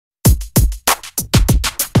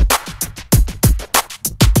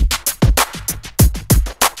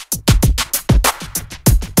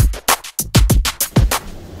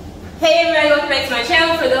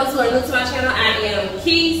welcome to my channel. I am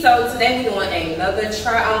Keiis. So today we're doing another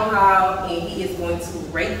try on haul, and he is going to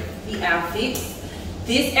rate the outfits.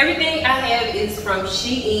 Everything I have is from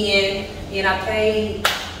SheIn, and I paid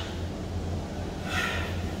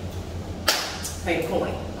a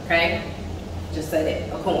coin, okay? Just say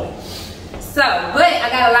that, a coin. So, but I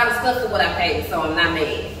got a lot of stuff for what I paid, so I'm not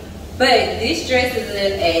mad. But this dress is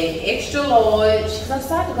in an extra large, because I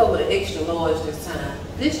decided to go with an extra large this time.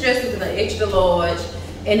 This dress is in an extra large,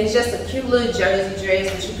 and it's just a cute little jersey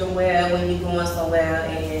dress that you can wear when you're going somewhere,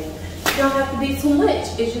 and you don't have to be too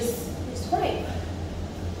much. It's great.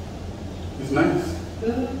 It's nice.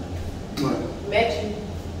 Mm-hmm. What? Matching.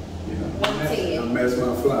 Yeah. 110. I match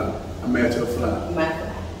my fly. I match your fly. My fly.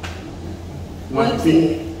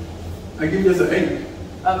 110. I give you just an 8. Okay,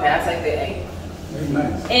 I'll take that 8. That's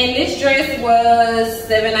nice. And this dress was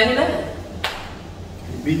 $7.99.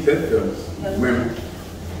 You beat that fellas. Women.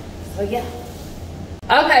 So yeah.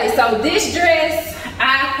 Okay, so this dress,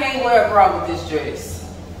 I can't wear a bra with this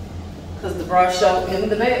dress, because the bra showed in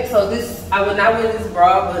the back. So this, I would not wear this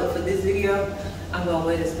bra, but for this video, I'm gonna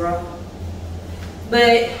wear this bra.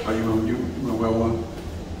 But are you gonna wear one?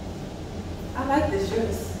 I like this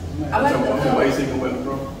dress. Nice. I like the color. Why you say you can wear the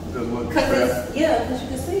bra? Because you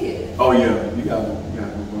can see it. Oh yeah, you got one.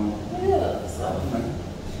 Yeah, so Nice.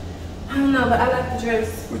 I don't know, but I like the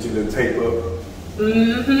dress. With your little tape up.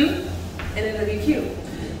 Mm-hmm. And it'll be cute.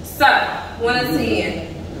 So, 1 to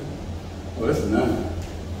 10. Oh, that's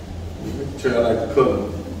nice. I like the color.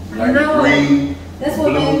 Like I know. Green. That's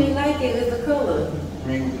what made me like it, is the color.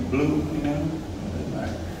 Green with the blue, you know? That's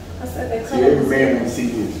nice. I said that See, color. every man want to see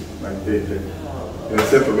this. Like that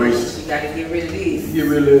separation. You gotta get rid of these. Get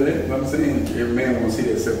rid of that. What I'm saying, every man want to see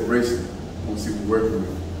that separation. Want to see what we're working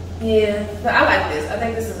with. Yeah, but I like this. I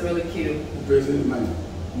think this is really cute. The dress is nice.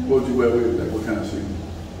 What would you wear with it? Like what kind of shoe?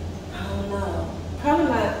 I don't know. Probably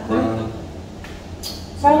not. Brown.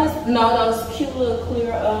 Probably, no, those cute little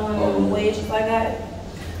clear wedges I got.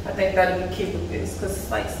 I think that'd be cute with this, because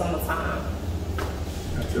it's like summertime.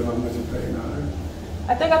 I tell how much you paid now.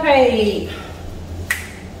 I think I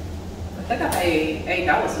paid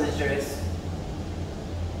 $8 for this dress.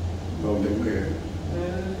 Low they wear.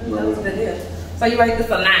 That was a good deal. So you rate this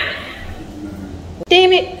a 9?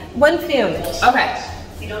 Damn it, wasn't filming. Okay.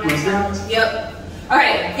 You don't have to. Yep.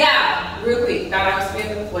 Okay, yeah, real quick. Thought I was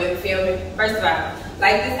filming, wasn't filming. First of all,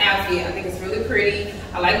 like this outfit. I think it's really pretty.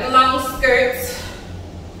 I like the long skirts.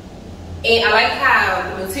 And I like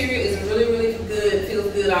how the material is really, really good.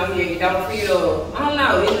 Feels good on here. You don't feel, I don't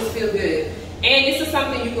know, it just feels good. And this is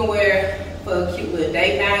something you can wear for a cute little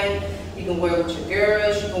date night. You can wear it with your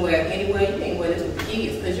girls. You can wear it anywhere. You can't wear this with the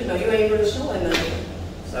kids, because you know you ain't really showing nothing.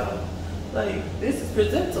 So, like, this is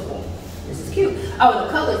presentable. This is cute. Oh, and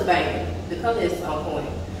the color is banging. The color is on point.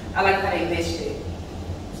 I like how they meshed it.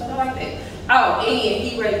 So I like that. Oh, and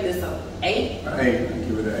he rated this an 8. An 8. I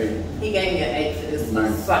give it an 8. He gave me an 8 for this one.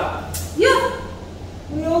 Nice. So, yeah.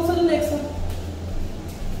 We on to the next one.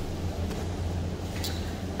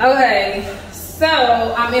 Okay, so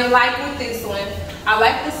I'm in like with this one. I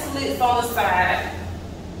like the slits on the side.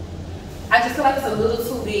 I just feel like it's a little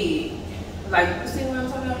too big. Like, you see what I'm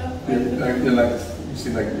talking about? Yeah, like you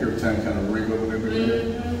see, like every time kind of wriggle a little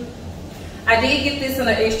bit. I did get this in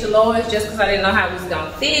an extra large just because I didn't know how it was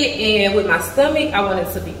gonna fit, and with my stomach, I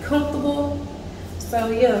wanted to be comfortable. So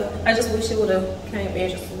yeah, I just wish it would have came in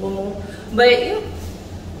just a little more. But yeah,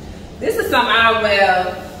 this is something I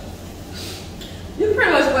wear. You can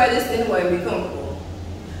pretty much wear this anyway and be comfortable.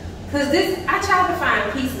 Cause this, I tried to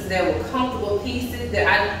find pieces that were comfortable pieces that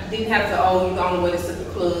I didn't have to, oh, you can only wear this to the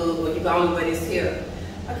club, or you can only wear this here.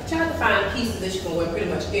 I tried to find pieces that you can wear pretty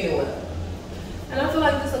much anywhere. And I feel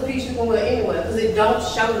like this is a piece you can wear anywhere, because it don't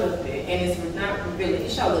show nothing, and it's not really,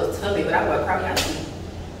 it show a little tummy, but I wear probably, I see,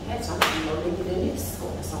 that's something more bigger than this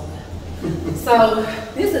or something. So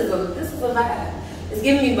this is a vibe. It's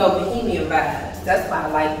giving me bohemian vibes. That's why I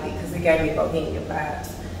liked it, because it gave me bohemian vibes.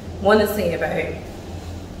 1 to 10, babe.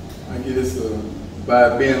 I give this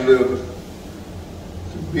by being a little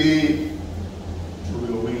too big. We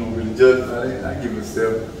don't really judge by that. I give it a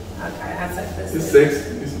 7. Okay, I take this. It's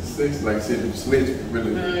sexy. This is sexy. Like I said, the slits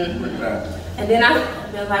really nice. And then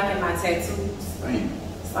I've been liking my tattoos. Damn.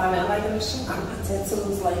 So I've been liking my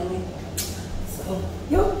tattoos lately. So,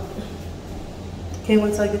 yep. Can't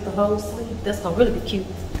wait till I get the whole sleeve. That's gonna really be cute.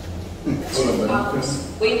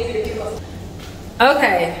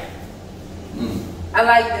 Okay. I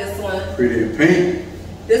like this one. Pretty in pink.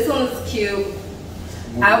 This one's cute.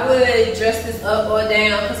 I would dress this up or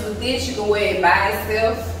down, because with this you can wear it by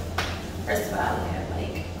itself. First of all, I would have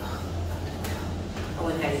like, I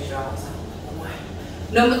wouldn't have these drawers on.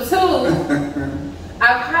 Number 2,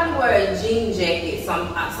 I probably wear a jean jacket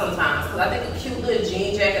sometimes, because I think a cute little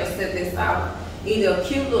jean jacket will set this out. Either a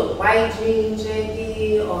cute little white jean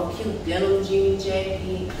jacket or a cute denim jean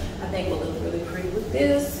jacket. I think will look really pretty with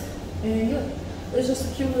this. And yeah, it's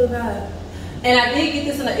just a cute little vibe. And I did get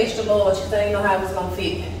this in an extra large because I didn't know how it was gonna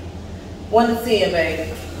fit. 1 to 10, baby.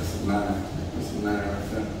 That's a 9. That's a 9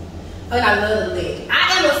 right there. And I love the leg.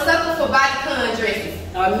 I am a sucker for bodycon dresses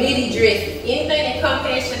or midi dresses. Anything that comes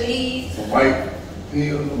past your knees. Some white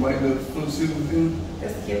heels, some white little foot shoes in.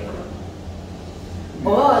 That's a cute one.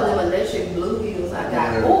 Oh, them electric blue heels I got.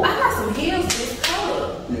 Yeah. Oh, I got some heels this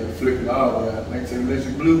color. Yeah, flipping all yeah. Like say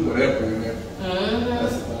electric blue, whatever in there.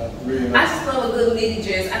 That's really nice. I just love a good midi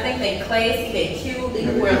dress. I think they classy, they cute. You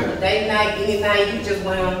can wear them for day, night, any night. You just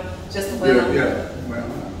wear them just to wear them. Yeah. Well,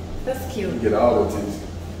 that's cute. You get all the attention.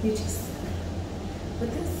 You just,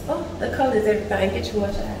 with this, oh, the color is everything. Get you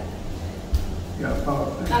what you have. Yeah,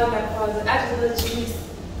 pause. I don't got pause. I just love jeans.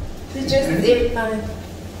 This dress is everything.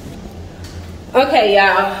 Okay,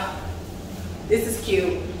 y'all. This is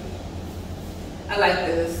cute. I like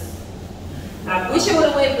this. I wish it would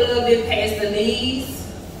have went a little bit past the knees.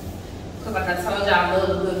 Because like I told y'all, I love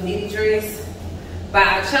a little midi dress. But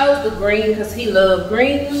I chose the green because he loved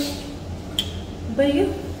green. But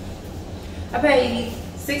yeah. I paid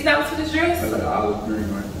 $6 for this dress. That's like olive green,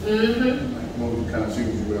 right? Mm-hmm. Like, what kind of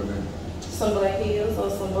shoes you wear there? Some black heels or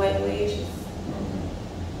some black wedges.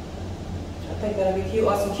 I think that'll be cute.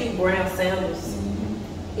 Or some cute brown sandals.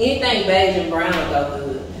 Anything beige and brown will go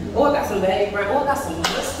good. Oh, I got some beige brown. Oh, I got some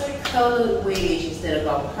mustard colored wedges that'll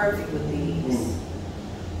go perfect with these.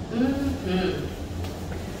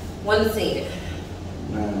 1 to 10.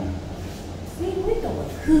 9. See, we going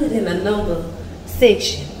good in the number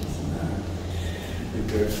section.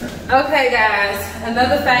 Okay, guys,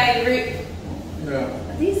 another favorite. Yeah.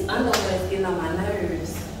 These underwears getting on my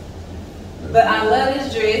nerves. But I love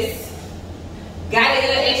this dress. Got it in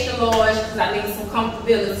an extra large because I need some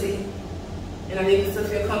comfortability. And I need to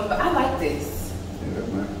feel comfortable. I like this. Yeah, that's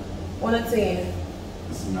 9. 1 to 10.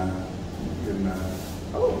 It's a 9. Good 9.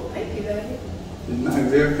 Oh, thank you, baby. It's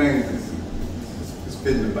nice. Everything is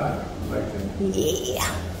fitting the body. I like that.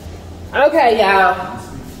 Yeah. Okay, y'all.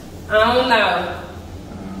 I don't know.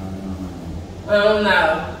 I don't know.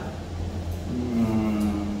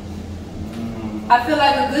 I feel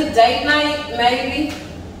like a good date night, maybe.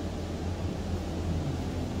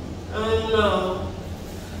 I don't know.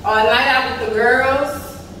 Or a night out with the girls.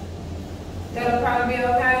 That'll probably be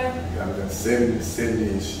okay. Got that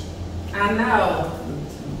 70-ish. I know.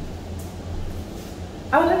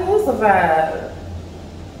 Oh, that is a vibe.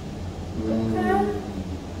 Okay.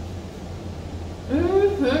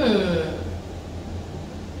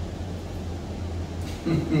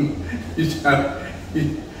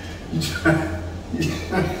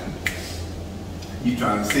 You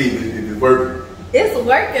trying to see if it's working? It's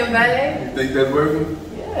working, babe. You think that's working?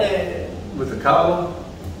 Yeah. With the collar?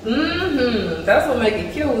 That's what make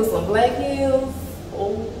it cute with some black heels.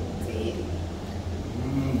 Oh, yeah.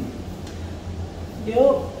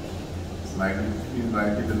 Yup. It's like you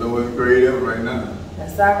might get the lowest grade ever right now.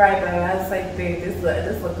 That's all right, baby. I say, babe, this is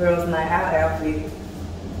a girl's night out outfit.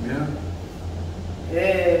 Yeah.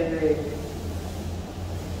 Yeah, baby.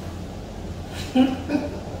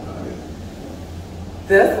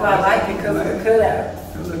 That's why I like it, because of the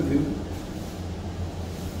cutouts. That look good.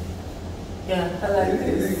 Yeah, I like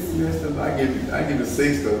this. I give it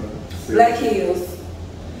 6 though. 6. Black heels.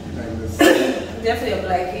 Like Definitely a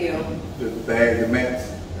black heel. the bag, the match.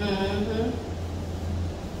 Oh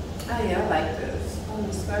yeah, I like this. On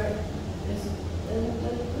the skirt.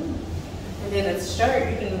 And then the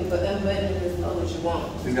shirt, you can unbutton it as low as you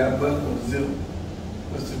want. You got a button or zip?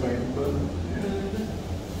 What's the right button? Yeah.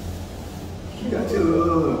 You got your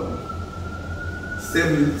little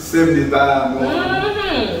 75 on.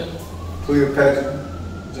 Cleopatra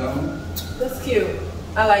Jones. That's cute.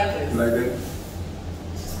 I like this. You like that?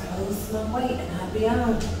 Just lose my weight and I'll be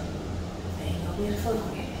on. They ain't gonna be able to fuck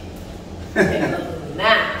with me. They ain't gonna look at me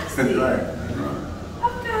now. That's right.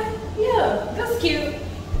 Okay, yeah, that's cute.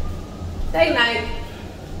 Day night.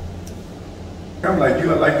 I'm like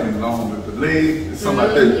you, I like them long, but the legs, it's something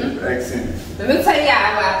like that accent. Let me tell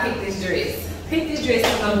y'all why I picked this dress. Pick this dress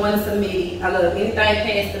because I'm one to me. I love anything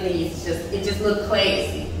past the knees. It just looks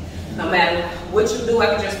classy. No matter what you do, I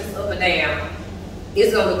can dress this up or down.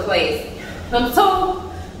 It's gonna look classy. Number 2,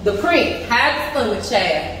 the print. Hide the stomach,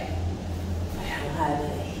 child. I don't hide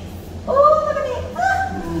it. Oh, look at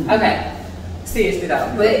that. Okay. Seriously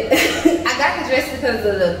though, but I got the dress because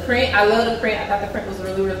of the print. I love the print. I thought the print was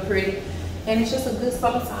really, really pretty. And it's just a good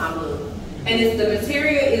summertime look. And the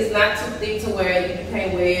material is not too thick to where you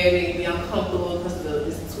can't wear it and you be uncomfortable because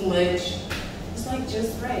it's too much. It's like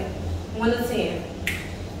just right. 1 to 10.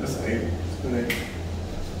 That's an 8. It's good 8.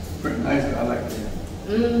 Pretty nice. I like that.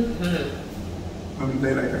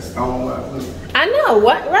 They like a stone look. I know,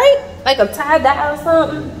 what, right? Like a tie-dye or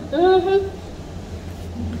something.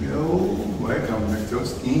 Yo, that comes with your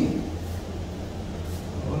skin.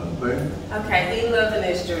 Hold up, baby. Okay, he loving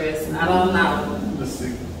this dress. I don't know. Let's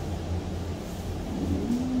see.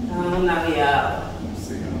 I don't know, y'all. Let's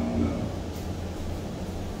see. I don't know.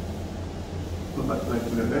 Look like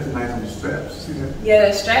that's nice on the straps. See that? Yeah,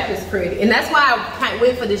 the strap is pretty. And that's why I can't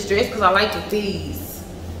wait for this dress, because I like the these.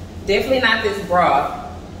 Definitely not this bra.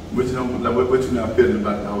 What you not feeling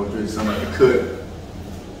about the whole dress? Something like the cut.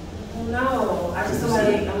 No, I just feel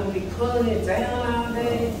like I'm gonna be pulling it down all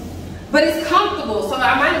day. But it's comfortable, so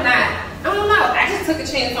I might not. I don't know. I just took a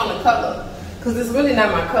chance on the color, because it's really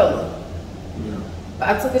not my color. Yeah. But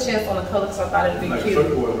I took a chance on the color because I thought it'd be like cute.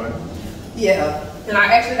 turquoise, right? Yeah. And I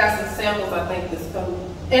actually got some samples, I think, this color.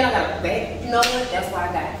 And I got a bag. You know what? That's why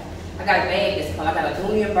I got it. I got a bag this color. I got a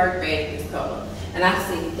Dooney & Burke bag this color. And I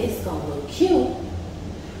said, this gonna look cute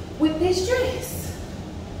with this dress.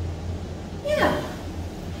 Yeah.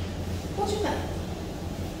 What you think?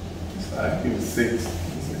 It's alright. Give it 6. It's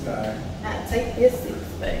alright. I take this 6,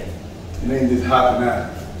 babe. It ain't just hopping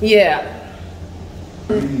out. Yeah.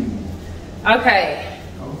 Okay.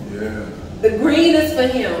 Oh yeah. The green is for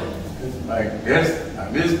him. It's like this. Now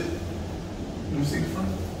this. Let me see the front.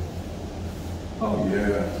 Oh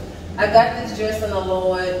yeah. I got this dress in a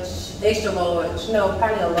large, extra large. No,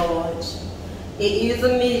 probably a large. It is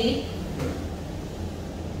a midi.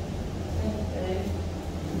 Okay.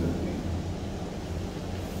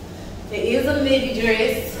 It is a midi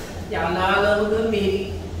dress. Y'all know I love a good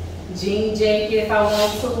midi. Jean jacket if I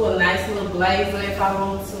want to, a nice little blazer if I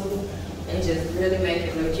want to, and just really make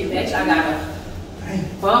it look cute. Actually, I got a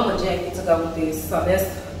bomber jacket to go with this, so that's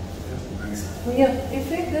nice. Well, yeah, it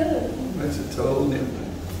fit good. That's your toe and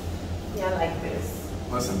everything. Yeah, I like this.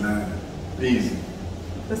 What's a 9? Easy.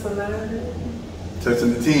 That's a 9.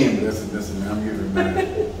 Touching the 10, but that's a 9. I'm giving it a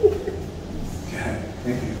 9.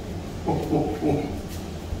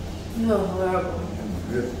 No, horrible.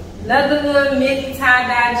 Another little midi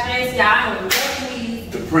tie-dye dress. Y'all, I'm loving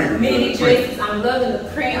these the print. midi dresses. I'm loving the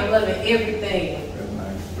print. I'm loving everything. That's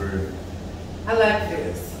nice. Very. I like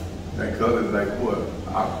this. That color is like what?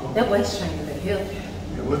 Aqua? That waist train is a help.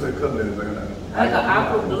 Yeah, what's that color? Is like an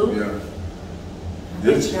aqua blue. Yeah.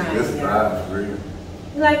 This vibe is real.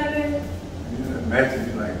 You like it, baby? Yeah, it matches.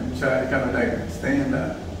 You like you try to kind of like stand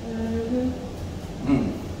out.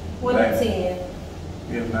 1 to 10.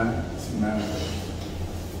 Yeah, 9. It's a 9.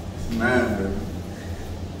 It's a 9, baby.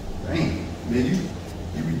 Dang, man,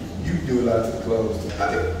 you do a lot to the clothes too.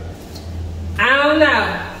 I don't know.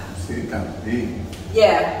 See it kind of big.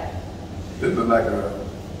 Yeah. This look like a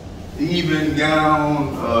even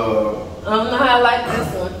gown. I don't know how I like this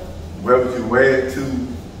one. Where would you wear it to?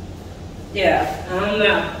 Yeah, I don't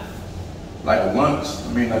know. Like a lunch?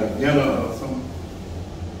 I mean, like a dinner or something?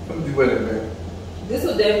 What would you wear that, baby? This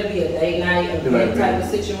would definitely be a date night, a date type of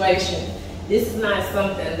situation. This is not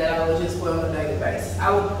something that I would just wear on a daily basis. I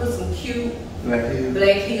would put some cute black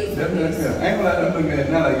heels with this. I ain't gonna lie, I'm looking at it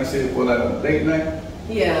now like you said for like a date night.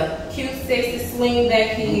 Yeah, cute, sexy, swing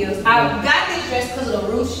back heels. I got this dress because of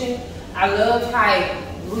the ruching. I love how it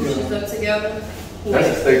ruches up together.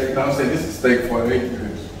 That's a steak. No, I'm saying this is a steak for a date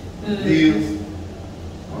dress. Heels,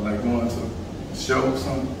 or like going to a show or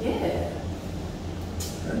something. Yeah.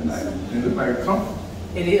 That's nice. It looks like a comfort.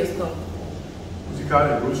 It is comfortable. What you call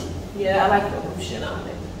it, ruching? Yeah, I like the ruching on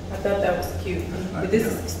it. I thought that was cute. Nice. But this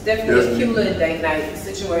is definitely a cute little date night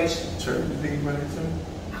situation. Church, you think you wear that church?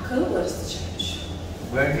 I could wear this to church.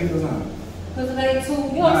 Black heels on. Because it ain't too, you know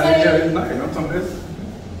what I'm saying? Yeah, it's nice. I'm talking about this.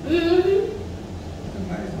 It's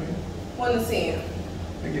nice, man. 1 to 10.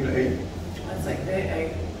 I give it an 8. I'll take that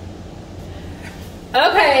 8.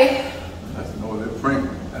 Okay. That's no that print.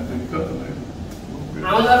 I think the color, man. I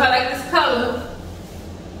don't know if I like this color.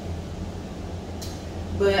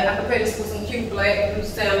 But I could pair this with some cute black blue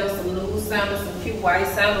sandals, some loose sandals, some cute white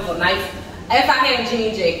sandals, or nice. If I had a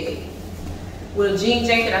jean jacket, with a jean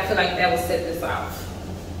jacket, I feel like that would set this off.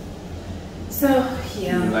 So,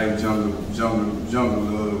 yeah. You like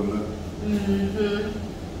jungle love, look.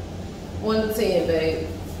 1 to 10, babe.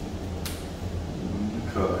 The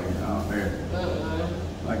color ain't out there.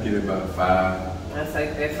 I get it about a 5. I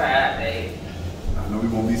take that 5, babe. I know we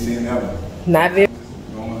won't be seeing that one. Not very.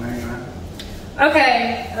 Going to hang around.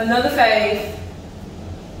 Okay, another fave.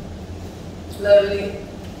 Lovely.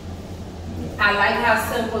 I like how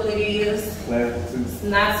simple it is. Classic.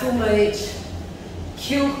 Not too much.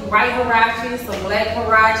 Cute white huaraches, some black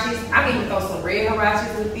huaraches. I can even throw some red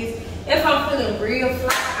huaraches with this. If I'm feeling real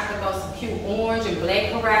fly, I can throw some cute orange and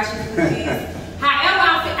black huaraches with this. However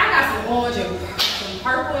I got some orange and some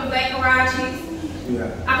purple and black huaraches. Yeah.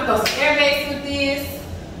 I can throw some airbags with this.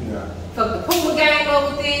 Yeah. Fuck the Puma game up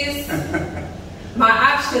with this. My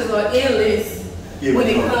options are endless when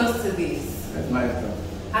it comes to this. That's nice though.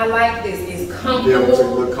 I like this. It's comfortable. Yeah, it's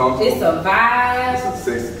look comfortable. It's a vibe. It's a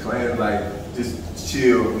sexy class, like just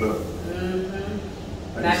chill look.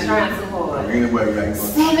 Mm-hmm. Not trying too hard. Anyway, like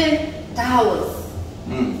 $7.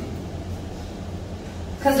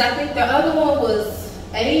 Cause I think the other one was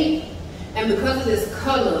 $8, and because of this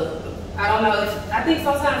color, I don't know. I think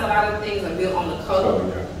sometimes a lot of things are built on the color. Oh,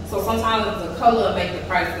 yeah. So sometimes the color make the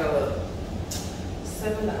price go up.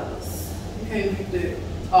 $7. You can't beat that.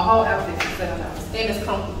 A whole outfit for $7, and it's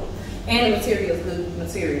comfortable, and the material is good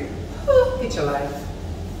material. Get your life.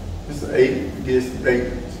 It's an 8. Guess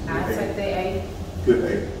 8. I take that 8. Good 8.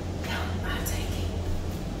 No, I take it.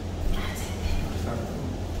 I take that.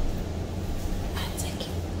 I take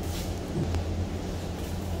it.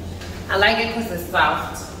 I like it because it's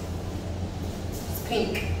soft. It's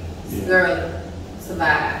pink. It's girly. It's a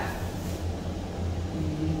vibe.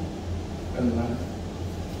 That's nice.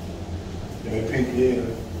 Yeah, that pink, yeah.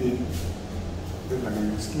 It looks like on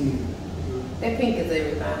your skin. That pink is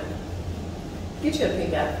everything. Get you a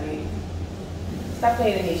pink outfit. Stop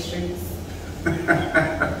playing in these streets.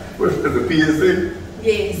 What's the PSA?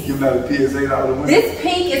 Yes. Giving out a PSA to all the women? This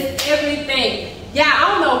pink is everything. Yeah, I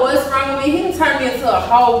don't know what's wrong with me. He turned me into a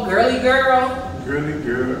whole girly girl. Girly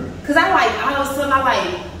girl. Cause I like, all of a sudden I like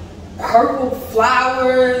purple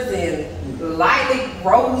flowers and lilac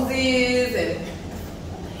roses and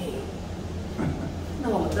no,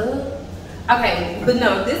 I'm a thug. Okay, but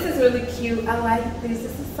no, this is really cute. I like this.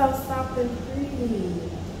 This is so soft and pretty.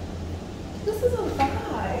 This is a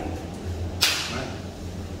vibe.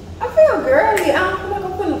 I feel girly. I don't feel like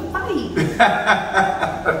I'm gonna fight.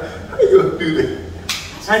 How you gonna do that?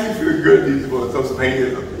 How you feel good? You just want to throw some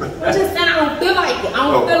hands up? I'm just saying I don't feel like it. I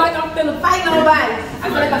don't feel like I'm finna fight nobody. I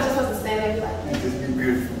feel like I'm just supposed to stand there and be like, hey. Just be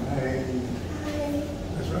beautiful. Hey. Hi.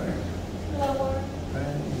 That's right. Hello.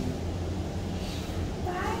 Hey.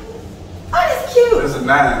 Bye. Oh, that's cute. That's a 9,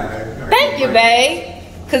 baby. Thank you, babe.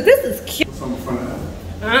 Cause this is cute. What's on the front of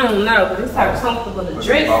that? I don't know, but this is how comfortable the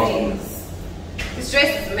dress is. This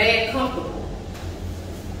dress is mad comfortable.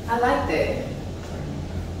 I like that.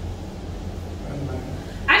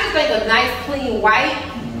 I just think a nice clean white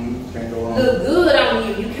can't go wrong. look good on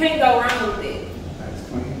you. You can't go wrong with it. Nice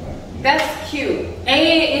clean white. That's cute. And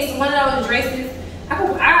it's one of those dresses. I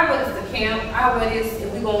wear this to camp. I wear this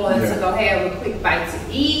if we're going to go have a quick bite to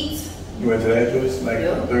eat. You went to that dress like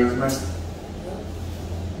Thursday night?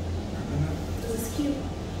 This is cute.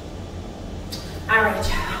 Alright,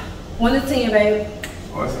 y'all. 1 to 10, baby.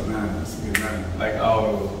 Oh, that's a 9. That's a good 9. Like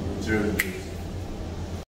all those jerseys.